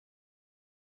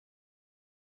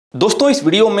दोस्तों इस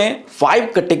वीडियो में 5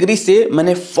 कैटेगरी से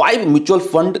मैंने 5 म्यूचुअल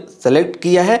फंड सेलेक्ट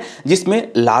किया है,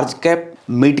 जिसमें large cap,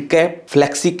 mid cap,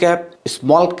 flexi cap,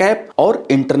 small cap और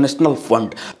इंटरनेशनल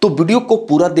फंड। तो वीडियो को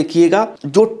पूरा देखिएगा।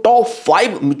 जो टॉप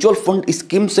 5 म्यूचुअल फंड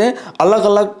स्कीम्स हैं अलग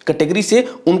अलग कैटेगरी से,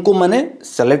 उनको मैंने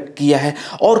सेलेक्ट किया है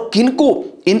और किनको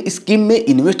इन स्कीम में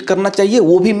इन्वेस्ट करना चाहिए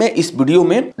वो भी मैं इस वीडियो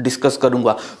में डिस्कस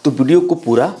करूंगा। तो वीडियो को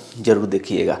पूरा जरूर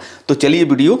देखिएगा। तो चलिए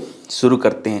वीडियो शुरू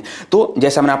करते हैं। तो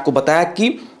जैसा मैंने आपको बताया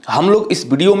कि हम लोग इस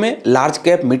वीडियो में large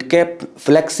cap, mid cap,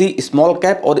 flexi, small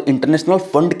cap और इंटरनेशनल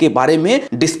फंड के बारे में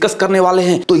डिस्कस करने वाले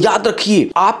हैं। तो याद रखिए,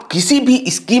 आप किसी भी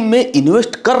स्कीम में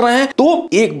इन्वेस्ट कर रहे हैं तो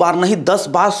एक बार नहीं 10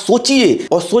 बार सोचिए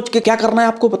और सोच के क्या करना है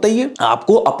आपको बताइए।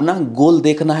 आपको अपना गोल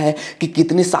देखना है कि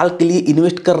कितने साल के लिए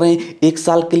इन्वेस्ट कर रहे हैं। 1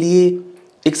 साल के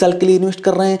लिए इन्वेस्ट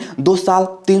कर रहे हैं, 2 साल,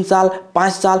 3 साल,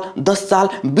 5 साल, 10 साल,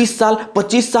 20 साल,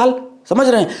 25 साल, समझ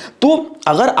रहे हैं। तो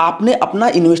अगर आपने अपना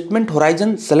इन्वेस्टमेंट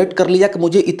होराइजन सेलेक्ट कर लिया कि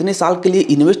मुझे इतने साल के लिए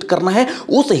इन्वेस्ट करना है,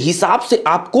 उस हिसाब से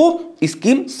आपको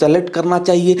स्कीम सेलेक्ट करना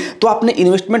चाहिए। तो आपने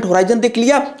इन्वेस्टमेंट होराइजन देख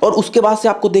लिया और उसके बाद से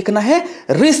आपको देखना है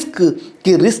रिस्क,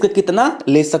 कि रिस्क कितना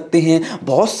ले सकते हैं।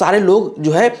 बहुत सारे लोग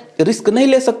जो है रिस्क नहीं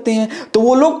ले सकते हैं, तो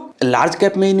वो लोग लार्ज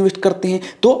कैप में इन्वेस्ट करते हैं।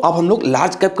 तो अब हम लोग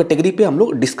लार्ज कैप कैटेगरी पे हम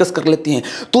लोग डिस्कस कर लेते हैं।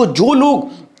 तो जो लोग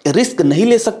रिस्क नहीं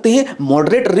ले सकते हैं,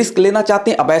 मॉडरेट रिस्क लेना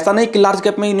चाहते हैं, अब ऐसा नहीं कि लार्ज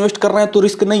कैप में इन्वेस्ट कर रहे हैं तो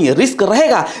रिस्क नहीं है, रिस्क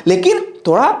रहेगा लेकिन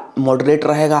थोड़ा मॉडरेट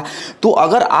रहेगा। तो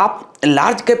अगर आप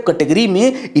लार्ज कैप कैटेगरी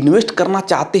में इन्वेस्ट करना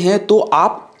चाहते हैं तो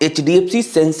आप HDFC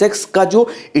सेंसेक्स का जो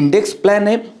इंडेक्स प्लान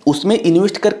है उसमें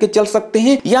इन्वेस्ट करके चल सकते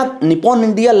हैं, या निपॉन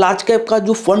इंडिया लार्ज कैप का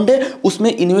जो फंड है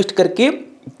उसमें इन्वेस्ट करके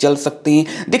चल सकते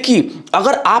हैं। देखिए,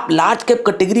 अगर आप लार्ज कैप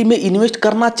कैटेगरी में इन्वेस्ट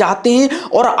करना चाहते हैं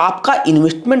और आपका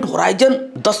इन्वेस्टमेंट होराइजन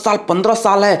 10 साल 15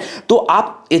 साल है तो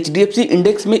आप HDFC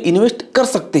इंडेक्स में इन्वेस्ट कर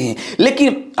सकते हैं।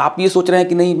 लेकिन आप ये सोच रहे हैं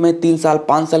कि नहीं, मैं 3 साल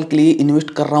 5 साल के लिए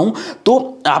इन्वेस्ट कर रहा हूं,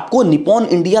 तो आपको निपॉन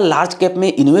इंडिया लार्ज कैप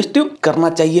में इन्वेस्ट करना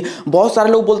चाहिए। बहुत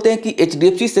सारे लोग बोलते हैं कि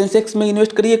HDFC सेंसेक्स में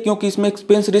इन्वेस्ट करिए क्योंकि इसमें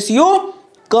एक्सपेंस रेशियो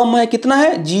कम है। कितना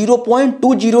है?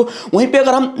 0.20। वहीं पे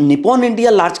अगर हम Nippon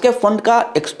India large cap fund का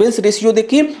एक्सपेंस रेशियो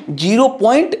देखें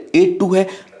 0.82 है।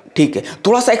 ठीक है,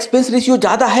 थोड़ा सा एक्सपेंस रेशियो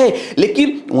ज्यादा है,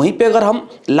 लेकिन वहीं पे अगर हम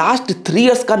लास्ट 3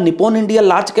 इयर्स का Nippon India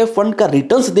large cap fund का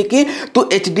रिटर्न्स देखें तो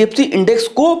HDFC इंडेक्स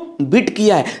को बीट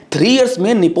किया है। 3 इयर्स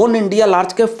में Nippon India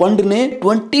large cap fund ने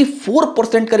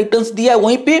 24% का रिटर्न्स दिया है,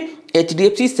 वहीं पे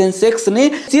HDFC सेंसेक्स ने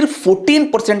सिर्फ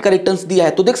 14% का रिटर्न्स दिया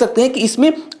है। तो देख सकते हैं कि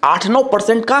इसमें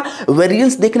 8-9% का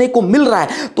वेरिएंस देखने को मिल रहा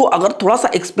है। तो अगर थोड़ा सा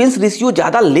एक्सपेंस रेशियो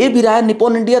ज्यादा ले भी रहा है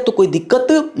निपॉन इंडिया तो कोई दिक्कत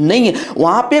नहीं है,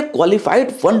 वहां पे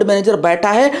क्वालिफाइड फंड मैनेजर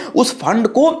बैठा है, उस फंड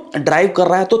को ड्राइव कर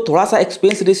रहा है, तो थोड़ा सा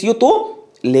एक्सपेंस रेशियो तो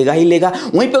लेगा ही लेगा।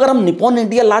 वहीं पे अगर हम निपॉन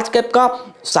इंडिया लार्ज कैप का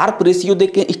शार्प रेशियो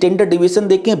देखें, स्टैंडर्ड डिविएशन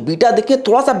देखें, बीटा देखें,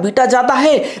 थोड़ा सा बीटा ज्यादा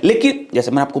है, लेकिन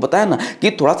जैसे मैंने आपको बताया ना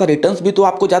कि थोड़ा सा रिटर्न्स भी तो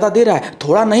आपको ज्यादा दे रहा है,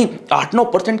 थोड़ा नहीं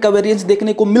 8-9% का वेरिएंस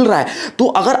देखने को मिल रहा है। तो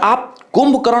अगर आप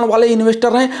कुंभकर्ण वाले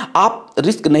इन्वेस्टर हैं, आप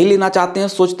रिस्क नहीं लेना चाहते हैं,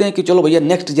 सोचते हैं कि चलो भैया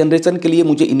नेक्स्ट जनरेशन के लिए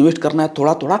मुझे इन्वेस्ट करना है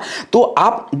थोड़ा थोड़ा, तो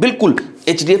आप बिल्कुल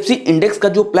HDFC इंडेक्स का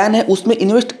जो प्लान है उसमें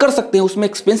इन्वेस्ट कर सकते हैं। उसमें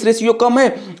एक्सपेंस रेशियो कम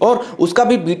है और उसका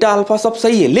भी बीटा अल्फा सब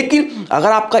सही है। लेकिन अगर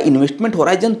आपका इन्वेस्टमेंट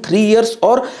होराइजन 3 इयर्स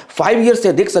और 5 इयर्स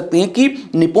है, देख सकते हैं कि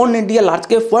Nippon India large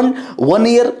cap fund 1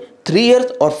 year, 3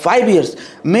 years और 5 इयर्स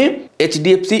में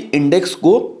HDFC इंडेक्स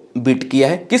को बीट किया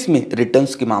है। किसमें?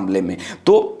 रिटर्न्स के मामले में।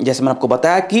 तो जैसे मैंने आपको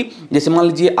बताया कि जैसे मान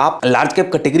लीजिए आप लार्ज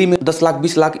कैप कैटेगरी में 10 लाख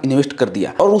 20 लाख इन्वेस्ट कर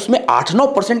दिया और उसमें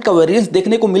 8-9% का वेरिएंस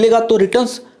देखने को मिलेगा, तो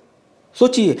रिटर्न्स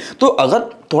सोचिए। तो अगर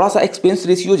थोड़ा सा एक्सपेंस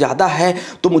रेशियो ज्यादा है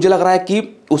तो मुझे लग रहा है कि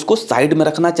उसको साइड में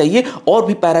रखना चाहिए और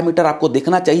भी पैरामीटर आपको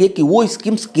देखना चाहिए कि वो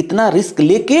स्कीम्स कितना रिस्क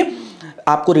लेके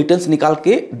आपको रिटर्न्स निकाल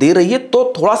के दे रही है।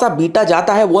 तो थोड़ा सा बीटा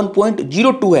जाता है,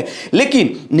 1.02 है,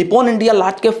 लेकिन Nippon India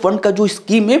large cap fund का जो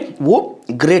स्कीम है वो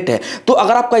ग्रेट है। तो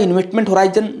अगर आपका इन्वेस्टमेंट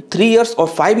होराइजन 3 इयर्स और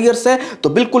 5 इयर्स है तो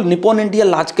बिल्कुल निपॉन इंडिया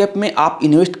लार्ज कैप में आप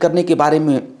इन्वेस्ट करने के बारे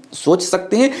में सोच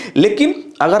सकते हैं। लेकिन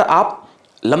अगर आप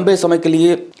लंबे समय के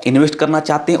लिए इन्वेस्ट करना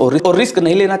चाहते हैं और रिस्क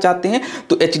नहीं लेना चाहते हैं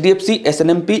तो HDFC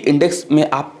SNMP इंडेक्स में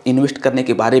आप इन्वेस्ट करने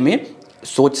के बारे में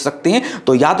सोच सकते हैं।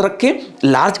 तो याद रखें,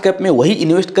 लार्ज कैप में वही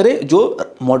इन्वेस्ट करें जो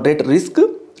मॉडरेट रिस्क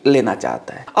लेना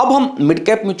चाहता है। अब हम mid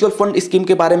cap mutual fund scheme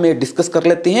के बारे में डिस्कस कर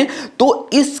लेते हैं। तो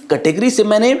इस कैटेगरी से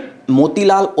मैंने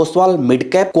Motilal Oswal mid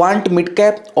cap, quant mid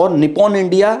cap और निपॉन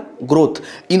इंडिया ग्रोथ,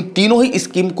 इन तीनों ही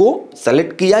स्कीम को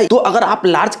सेलेक्ट किया। तो अगर आप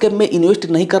लार्ज कैप में इन्वेस्ट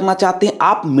नहीं करना चाहते हैं,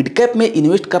 आप मिड कैप में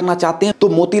इन्वेस्ट करना चाहते हैं, तो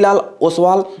मोतीलाल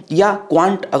ओसवाल या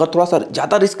क्वांट, अगर थोड़ा सा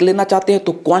ज्यादा रिस्क लेना चाहते हैं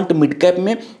तो क्वांट मिड कैप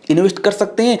में इन्वेस्ट कर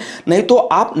सकते हैं। नहीं तो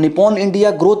आप निपॉन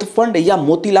इंडिया ग्रोथ फंड या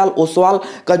मोतीलाल ओसवाल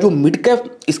का जो मिड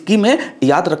कैप स्कीम है,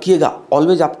 याद रखिएगा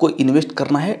ऑलवेज आपको इन्वेस्ट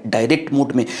करना है डायरेक्ट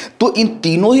मोड में। तो इन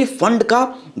तीनों ही फंड का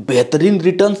बेहतरीन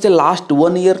रिटर्न से लास्ट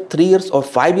 1 ईयर, 3 ईयर्स और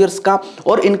 5 ईयर्स का,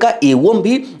 और इनका एवम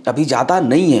भी अभी ज़्यादा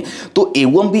नहीं है, तो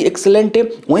एवम भी एक्सेलेंट है।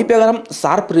 वहीं पे अगर हम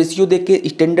शार्प रेशियो देखें,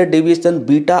 स्टैंडर्ड डेविएशन,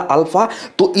 बीटा, अल्फा,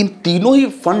 तो इन तीनों ही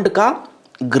फंड का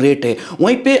ग्रेट है।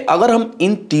 वहीं पे अगर हम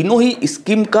इन तीनों ही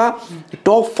स्कीम का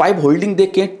टॉप 5 होल्डिंग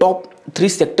देखें, टॉप 3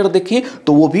 सेक्टर देखें,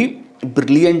 तो वो भी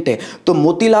ब्रिलियंट है। तो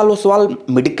मोतीलाल ओसवाल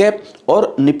मिड कैप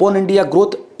और निप्पॉन इंडिया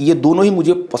ग्रोथ, ये दोनों ही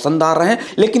मुझे पसंद आ रहे हैं।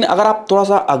 लेकिन अगर आप थोड़ा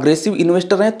सा अग्रेसिव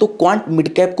इन्वेस्टर हैं तो क्वांट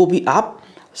मिड कैप को भी आप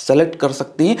सेलेक्ट कर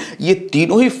सकते हैं। ये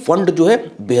तीनों ही फंड जो है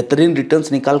बेहतरीन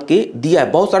रिटर्न्स निकाल के दिया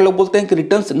है। बहुत सारे लोग बोलते हैं कि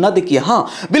रिटर्न्स ना देखिए, हाँ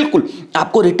बिल्कुल,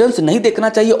 आपको रिटर्न्स नहीं देखना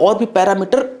चाहिए और भी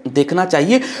पैरामीटर देखना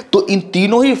चाहिए। तो इन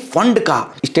तीनों ही फंड का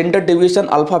स्टैंडर्ड डेविएशन,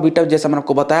 अल्फा, बीटा, जैसा मैंने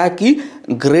आपको बताया कि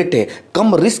ग्रेट है,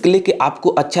 कम रिस्क लेके आपको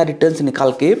अच्छा रिटर्न्स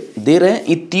निकाल के दे रहे हैं।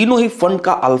 इन तीनों ही फंड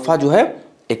का अल्फा जो है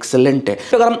एक्सेलेंट है।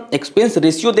 अगर हम एक्सपेंस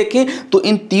रेशियो देखें तो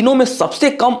इन तीनों में सबसे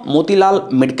कम मोतीलाल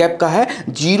मिड कैप का है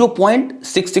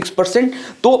 0.66%।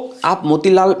 तो आप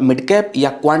मोतीलाल मिड कैप या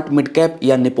क्वांट मिड कैप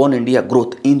या निप्पॉन इंडिया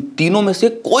ग्रोथ, इन तीनों में से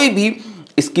कोई भी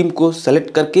स्कीम को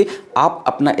सेलेक्ट करके आप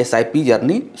अपना एसआईपी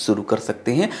जर्नी शुरू कर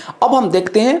सकते हैं। अब हम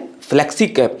देखते हैं फ्लेक्सी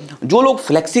कैप। जो लोग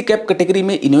फ्लेक्सी कैप कैटेगरी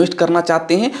में इन्वेस्ट करना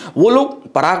चाहते हैं वो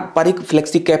लोग पारंपरिक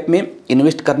फ्लेक्सी कैप में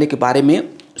इन्वेस्ट करने के बारे में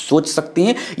सोच सकते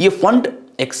हैं। ये फंड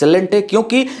एक्सेलेंट है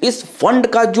क्योंकि इस फंड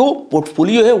का जो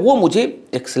पोर्टफोलियो है वो मुझे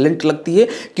एक्सेलेंट लगती है,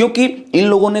 क्योंकि इन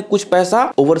लोगों ने कुछ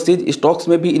पैसा ओवरसीज स्टॉक्स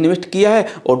में भी इन्वेस्ट किया है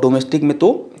और डोमेस्टिक में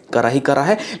तो करा ही करा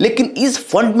है। लेकिन इस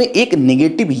फंड में एक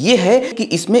नेगेटिव ये है कि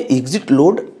इसमें एग्जिट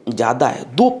लोड ज़्यादा है,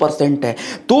 2% है।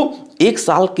 तो एक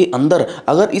साल के अंदर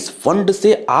अगर इस फंड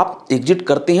से आप एग्जिट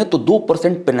करते हैं तो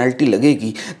 2% पेनल्टी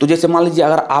लगेगी। तो जैसे मान लीजिए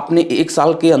अगर आपने एक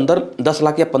साल के अंदर 10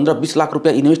 लाख या 15-20 लाख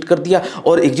रुपया इन्वेस्ट कर दिया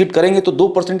और एग्जिट करेंगे तो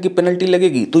 2% की पेनल्टी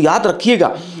लगेगी। तो याद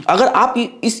रखिएगा, अगर आप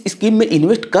इस स्कीम में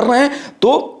इन्वेस्ट कर रहे हैं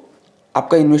तो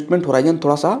आपका इन्वेस्टमेंट होराइजन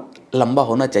थोड़ा सा लंबा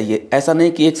होना चाहिए। ऐसा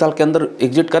नहीं कि एक साल के अंदर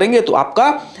एग्जिट करेंगे तो आपका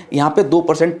यहाँ पे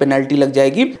 2% पेनल्टी लग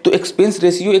जाएगी। तो एक्सपेंस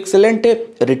रेशियो एक्सेलेंट है,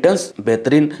 रिटर्न्स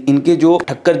बेहतरीन। इनके जो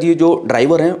ठक्कर जी जो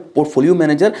ड्राइवर हैं, पोर्टफोलियो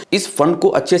मैनेजर, इस फंड को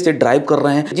अच्छे से ड्राइव कर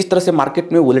रहे हैं। जिस तरह से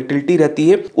मार्केट में वोलेटिलिटी रहती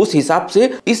है उस हिसाब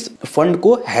से इस फंड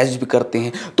को हैज भी करते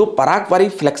हैं। तो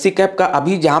पारंपरिक फ्लेक्सी कैप का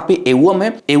अभी जहाँ पे एवम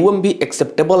है, एवम भी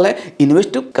एक्सेप्टेबल है,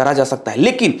 इन्वेस्ट करा जा सकता है।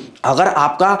 लेकिन अगर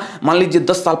आपका मान लीजिए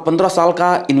 10 साल 15 साल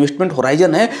का इन्वेस्टमेंट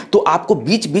होराइजन है तो आपको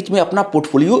बीच बीच में अपना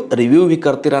पोर्टफोलियो रिव्यू भी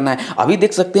करते रहना है। अभी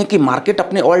देख सकते हैं कि मार्केट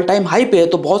अपने ऑल टाइम हाई पे है,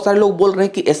 तो बहुत सारे लोग बोल रहे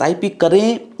हैं कि एसआईपी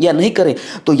करें या नहीं करें।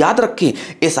 तो याद रखें,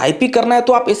 एसआईपी करना है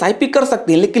तो आप एसआईपी कर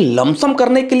सकते हैं, लेकिन लमसम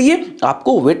करने के लिए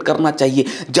आपको वेट करना चाहिए।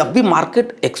 जब भी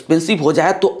मार्केट एक्सपेंसिव हो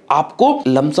जाए तो आपको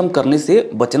लमसम करने से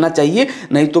बचना चाहिए,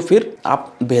 नहीं तो फिर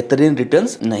आप बेहतरीन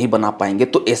रिटर्न्स नहीं बना पाएंगे।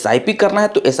 तो एसआईपी करना है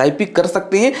तो एसआईपी कर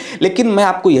सकते हैं, लेकिन मैं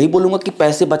आपको यही बोलूंगा कि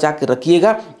पैसे बचा के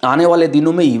रखिएगा। आने वाले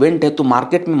दिनों में इवेंट है तो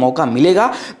मार्केट में मौका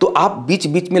मिलेगा तो आप बीच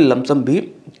बीच में लमसम भी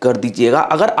कर दीजिएगा।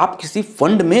 अगर आप किसी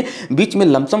फंड में बीच में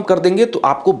लमसम कर देंगे तो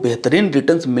आपको बेहतरीन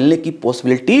रिटर्न्स मिलने की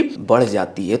पॉसिबिलिटी बढ़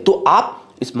जाती है। तो आप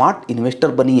स्मार्ट इन्वेस्टर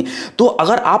बनिए। तो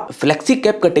अगर आप फ्लेक्सी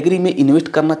कैप कैटेगरी में इन्वेस्ट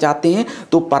करना चाहते हैं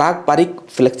तो पारंपरिक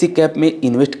फ्लेक्सी कैप में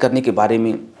इन्वेस्ट करने के बारे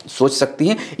में सोच सकती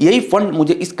हैं। यही फंड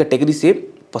मुझे इस कैटेगरी से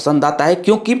पसंद आता है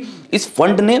क्योंकि इस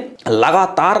फंड ने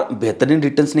लगातार बेहतरीन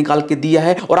रिटर्न्स निकाल के दिया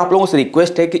है। और आप लोगों से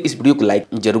रिक्वेस्ट है कि इस वीडियो को लाइक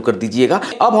जरूर कर दीजिएगा।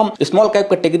 अब हम स्मॉल कैप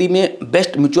कैटेगरी में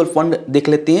बेस्ट म्यूचुअल फंड देख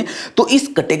लेते हैं। तो इस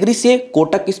कैटेगरी से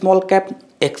Kotak small cap,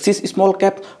 axis small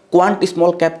cap, quant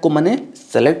small cap को मैंने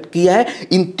सेलेक्ट किया है।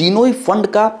 इन तीनों ही फंड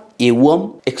का एवम,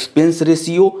 expense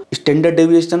ratio, standard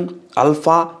deviation,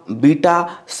 alpha, beta,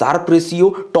 Sharpe ratio,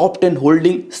 top 10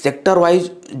 holding, sector wise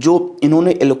जो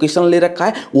इन्होंने एलोकेशन ले रखा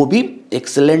है वो भी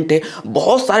एक्सेलेंट है।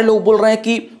 बहुत सारे लोग बोल रहे हैं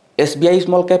कि एसबीआई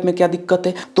स्मॉल कैप में क्या दिक्कत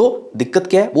है, तो दिक्कत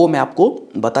क्या है वो मैं आपको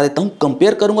बता देता हूं।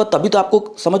 कंपेयर करूंगा तभी तो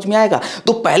आपको समझ में आएगा।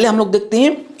 तो पहले हम लोग देखते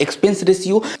हैं एक्सपेंस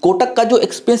रेशियो। कोटक का जो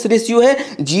एक्सपेंस रेशियो है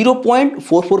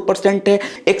 0.44% है।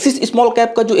 एक्सिस स्मॉल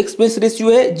कैप का जो एक्सपेंस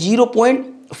रेशियो है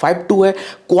 0.52 है।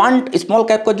 क्वांट स्मॉल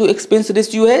कैप का जो एक्सपेंस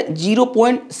रेशियो है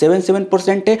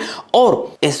 0.77% है।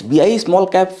 और एसबीआई स्मॉल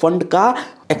कैप फंड का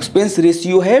एक्सपेंस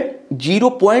रेशियो है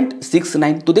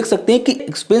 0.69। तो देख सकते हैं कि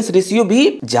एक्सपेंस रेशियो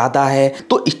भी ज्यादा है।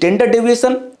 तो स्टैंडर्ड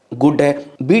डेविएशन गुड है,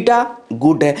 बीटा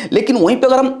गुड है। लेकिन वहीं पे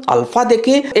अगर हम अल्फा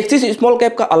देखें, एक्सिस स्मॉल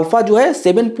कैप का अल्फा जो है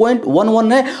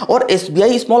 7.11 है और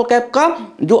एसबीआई स्मॉल कैप का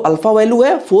जो अल्फा वैल्यू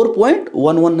है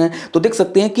 4.11 है। तो देख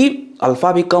सकते हैं कि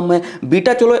अल्फा भी कम है,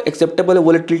 बीटा चलो एक्सेप्टेबल है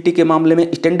वोलेटिलिटी के मामले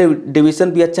में, स्टैंडर्ड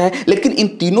डेविएशन भी अच्छा है। लेकिन इन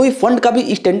तीनों ही फंड का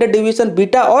भी स्टैंडर्ड डेविएशन,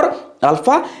 बीटा और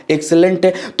अल्फा एक्सेलेंट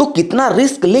है। तो कितना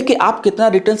रिस्क लेके आप कितना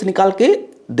रिटर्न्स निकाल के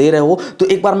दे रहे हो। तो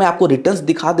एक बार मैं आपको रिटर्न्स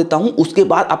दिखा देता हूं, उसके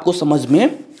बाद आपको समझ में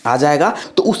आ जाएगा।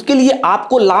 तो उसके लिए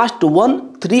आपको लास्ट 1,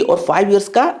 3 और 5 इयर्स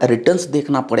का रिटर्न्स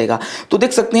देखना पड़ेगा। तो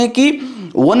देख सकते हैं कि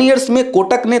 1 इयर्स में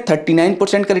कोटक ने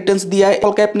 39% का रिटर्न्स दिया है,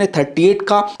 स्मॉल कैप ने 38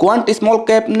 का, क्वांट स्मॉल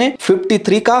कैप ने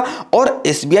 53 का और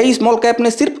एसबीआई स्मॉल कैप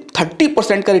ने सिर्फ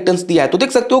 30% का रिटर्न्स दिया है। तो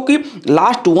देख सकते हो कि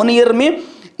लास्ट 1 ईयर में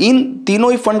इन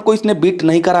तीनों ही फंड को इसने बीट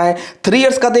नहीं करा है। 3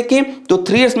 इयर्स का देखें तो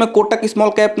 3 इयर्स में कोटक स्मॉल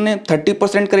कैप ने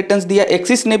 30% का रिटर्न्स दिया,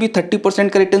 एक्सिस ने भी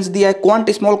 30% का रिटर्न्स दिया है,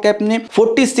 क्वांट स्मॉल कैप ने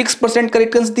 46% का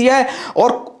रिटर्न्स दिया है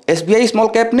और एसबीआई स्मॉल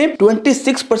कैप ने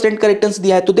 26% का रिटर्न्स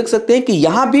दिया है। तो देख सकते हैं कि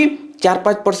यहां भी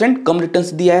 4-5% कम रिटर्न्स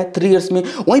दिया है 3 इयर्स में।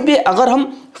 वहीं पे अगर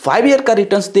हम 5 ईयर का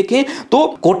रिटर्न्स देखें तो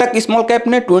कोटक स्मॉल कैप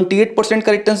ने 28%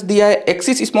 का रिटर्न्स दिया है,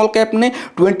 एक्सिस स्मॉल कैप ने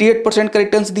 28% का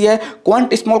रिटर्न्स दिया है,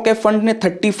 क्वांट स्मॉल कैप फंड ने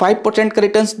 35% का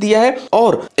रिटर्न्स दिया है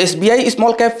और एसबीआई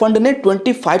स्मॉल कैप फंड ने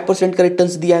 25% का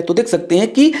रिटर्न्स दिया है। तो देख सकते हैं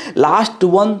कि लास्ट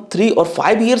 1, 3 और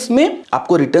 5 ईयर्स में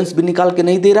आपको रिटर्न्स भी निकाल के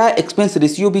नहीं दे रहा है, एक्सपेंस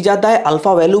रेशियो भी ज्यादा है,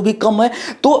 अल्फा वैल्यू भी कम है।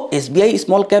 तो एसबीआई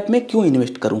स्मॉल कैप में क्यों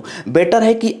इन्वेस्ट करूं? बेटर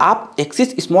है कि आप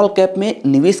एक्सिस स्मॉल कैप में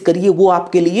निवेश करिए, वो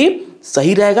आपके लिए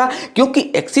सही रहेगा क्योंकि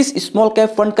एक्सिस स्मॉल कैप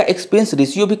फंड का एक्सपेंस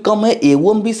रेशियो भी कम है,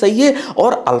 एओएम भी सही है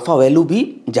और अल्फा वैल्यू भी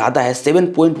ज्यादा है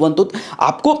 7.1। तो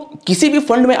आपको किसी भी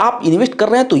फंड में आप इन्वेस्ट कर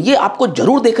रहे हैं तो ये आपको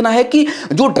जरूर देखना है कि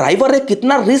जो ड्राइवर है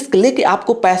कितना रिस्क लेके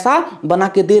आपको पैसा बना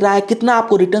के दे रहा है, कितना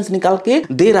आपको रिटर्न्स निकाल के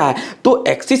दे रहा है। तो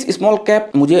एक्सिस स्मॉल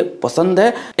कैप मुझे पसंद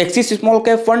है, axis small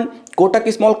cap fund, Kotak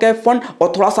small cap fund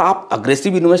और थोड़ा सा आप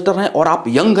अग्रेसिव इन्वेस्टर हैं और आप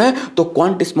यंग हैं तो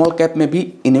क्वांट स्मॉल कैप में भी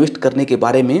इन्वेस्ट करने के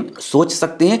बारे में सोच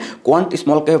सकते हैं। क्वांट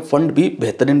स्मॉल कैप फंड भी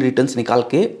बेहतरीन रिटर्न्स निकाल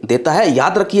के देता है।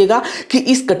 याद रखिएगा कि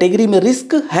इस कैटेगरी में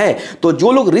रिस्क है, तो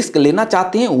जो लोग रिस्क लेना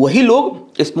चाहते हैं वही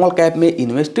लोग स्मॉल कैप में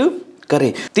इन्वेस्ट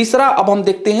करें। तीसरा अब हम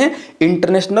देखते हैं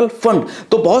इंटरनेशनल फंड।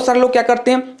 तो बहुत सारे लोग क्या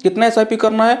करते हैं, कितना एसआईपी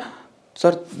करना है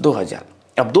सर? 2000।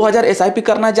 अब 2000 एसआईपी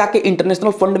करना है, जाके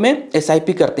इंटरनेशनल फंड में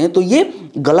एसआईपी करते हैं, तो ये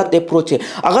गलत अप्रोच है।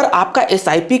 अगर आपका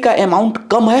एसआईपी का अमाउंट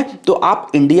कम है तो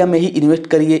आप इंडिया में ही इन्वेस्ट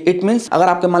करिए। इट मींस अगर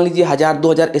आपके मान लीजिए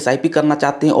 1000-2000 एसआईपी करना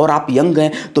चाहते हैं और आप यंग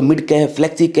हैं तो mid cap,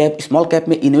 flexi cap, small cap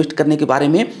में इन्वेस्ट करने के बारे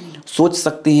में सोच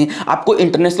सकते हैं। आपको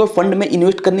इंटरनेशनल फंड में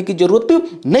इन्वेस्ट करने की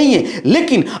जरूरत नहीं है,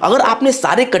 लेकिन अगर आपने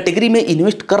सारे कैटेगरी में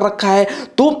इन्वेस्ट कर रखा है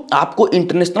तो आपको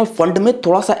इंटरनेशनल फंड में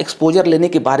थोड़ा सा एक्सपोजर लेने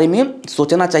के बारे में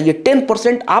सोचना चाहिए।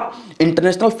 10% आप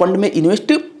इंटरनेशनल फंड में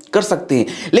इन्वेस्ट कर सकते हैं,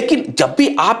 लेकिन जब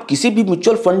भी आप किसी भी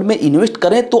म्यूचुअल फंड में इन्वेस्ट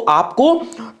करें तो आपको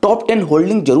टॉप 10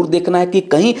 होल्डिंग जरूर देखना है कि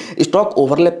कहीं स्टॉक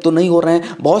ओवरलैप तो नहीं हो रहे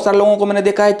हैं। बहुत सारे लोगों को मैंने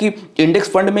देखा है कि इंडेक्स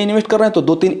फंड में इन्वेस्ट कर रहे हैं तो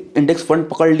 2-3 इंडेक्स फंड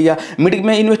पकड़ लिया, मिड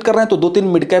में इन्वेस्ट कर रहे हैं तो 2-3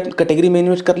 मिड कैप कैटेगरी में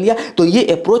इन्वेस्ट कर लिया। तो ये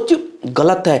अप्रोच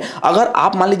गलत है। अगर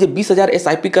आप मान लीजिए 20,000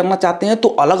 एसआईपी करना चाहते हैं तो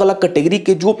अलग अलग कैटेगरी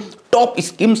के जो टॉप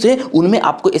स्कीम्स हैं उनमें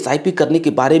आपको एसआईपी करने के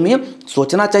बारे में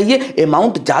सोचना चाहिए।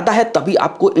 अमाउंट ज्यादा है तभी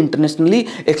आपको इंटरनेशनली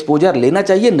एक्सपोजर लेना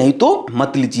चाहिए, नहीं तो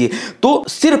मत लीजिए। तो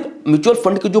सिर्फ म्यूचुअल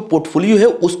फंड की जो पोर्टफोलियो है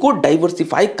उसको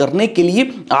डाइवर्सिफाई करने के लिए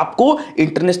आपको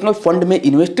इंटरनेशनल फंड में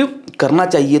इन्वेस्ट करना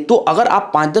चाहिए। तो अगर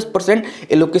आप 5-10%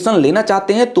 एलोकेशन लेना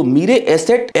चाहते हैं तो मेरे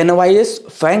एसेट एनवाईएस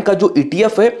फैंग का जो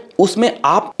ईटीएफ है उसमें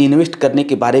आप इन्वेस्ट करने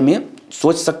के बारे में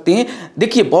सोच सकते हैं।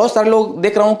 देखिए बहुत सारे लोग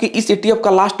देख रहा हूं कि इस ईटीएफ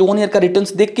का लास्ट 1 ईयर का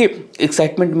रिटर्न्स देख के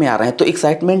एक्साइटमेंट में आ रहे हैं, तो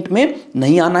एक्साइटमेंट में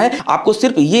नहीं आना है। आपको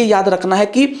सिर्फ ये याद रखना है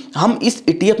कि हम इस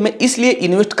ईटीएफ में इसलिए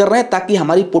इन्वेस्ट कर रहे हैं ताकि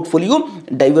हमारी पोर्टफोलियो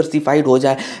डाइवर्सिफाइड हो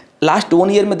जाए। लास्ट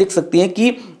 1 ईयर में देख सकते हैं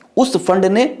कि उस फंड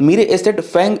ने मेरे एसेट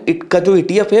फैंग का जो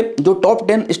ईटीएफ है, जो टॉप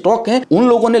 10 स्टॉक हैं, उन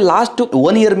लोगों ने लास्ट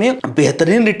 1 ईयर में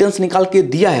बेहतरीन रिटर्न्स निकाल के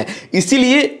दिया है,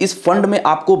 इसीलिए इस फंड में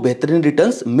आपको बेहतरीन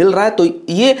रिटर्न्स मिल रहा है। तो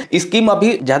ये स्कीम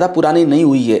अभी ज्यादा पुरानी नहीं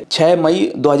हुई है, 6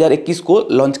 मई 2021 को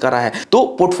लॉन्च करा है। तो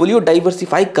पोर्टफोलियो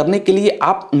डाइवर्सिफाई करने के लिए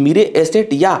आप मेरे एसेट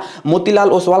या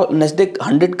मोतीलाल ओसवाल नेस्डेक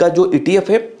 100 का जो ईटीएफ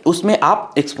है उसमें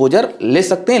आप एक्सपोजर ले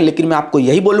सकते हैं। लेकिन मैं आपको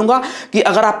यही बोलूंगा कि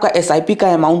अगर आपका एसआईपी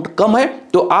का अमाउंट कम है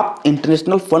तो आप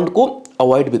इंटरनेशनल फंड को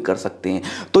अवॉइड भी कर सकते हैं।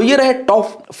 तो ये रहे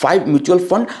टॉप 5 म्यूचुअल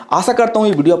फंड। आशा करता हूं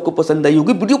ये वीडियो आपको पसंद आई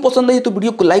होगी। वीडियो पसंद आई तो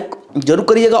वीडियो को लाइक जरूर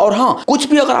करिएगा और हाँ, कुछ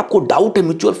भी अगर आपको डाउट है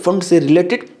म्यूचुअल फंड से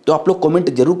रिलेटेड तो आप लोग कमेंट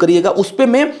जरूर करिएगा, उस पर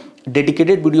मैं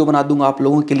डेडिकेटेड वीडियो बना दूंगा आप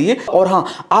लोगों के लिए। और हाँ,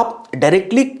 आप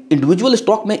डायरेक्टली इंडिविजुअल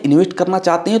स्टॉक में इन्वेस्ट करना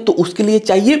चाहते हैं तो उसके लिए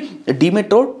चाहिए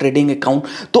डीमेट और ट्रेडिंग अकाउंट।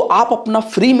 तो आप अपना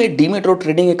फ्री में डीमेट और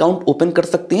ट्रेडिंग अकाउंट ओपन कर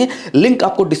सकते हैं, लिंक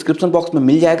आपको डिस्क्रिप्शन बॉक्स में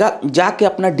मिल जाएगा। जाके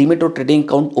अपना डीमेट और ट्रेडिंग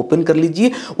अकाउंट ओपन कर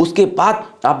लीजिए। उसके बाद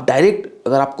आप डायरेक्ट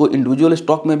अगर आपको इंडिविजुअल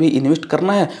स्टॉक में भी इन्वेस्ट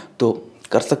करना है तो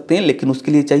कर सकते हैं, लेकिन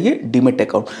उसके लिए चाहिए डीमेट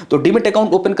अकाउंट। तो डीमेट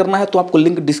अकाउंट ओपन करना है तो आपको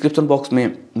लिंक डिस्क्रिप्शन बॉक्स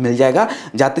में मिल जाएगा।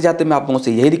 जाते जाते मैं आप लोगों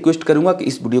से यही रिक्वेस्ट करूंगा कि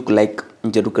इस वीडियो को लाइक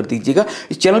जरूर कर दीजिएगा।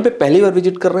 इस चैनल पे पहली बार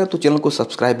विजिट कर रहे हैं तो चैनल को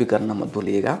सब्सक्राइब भी करना मत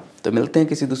भूलिएगा। तो मिलते हैं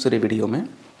किसी दूसरे वीडियो में।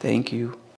 Thank you.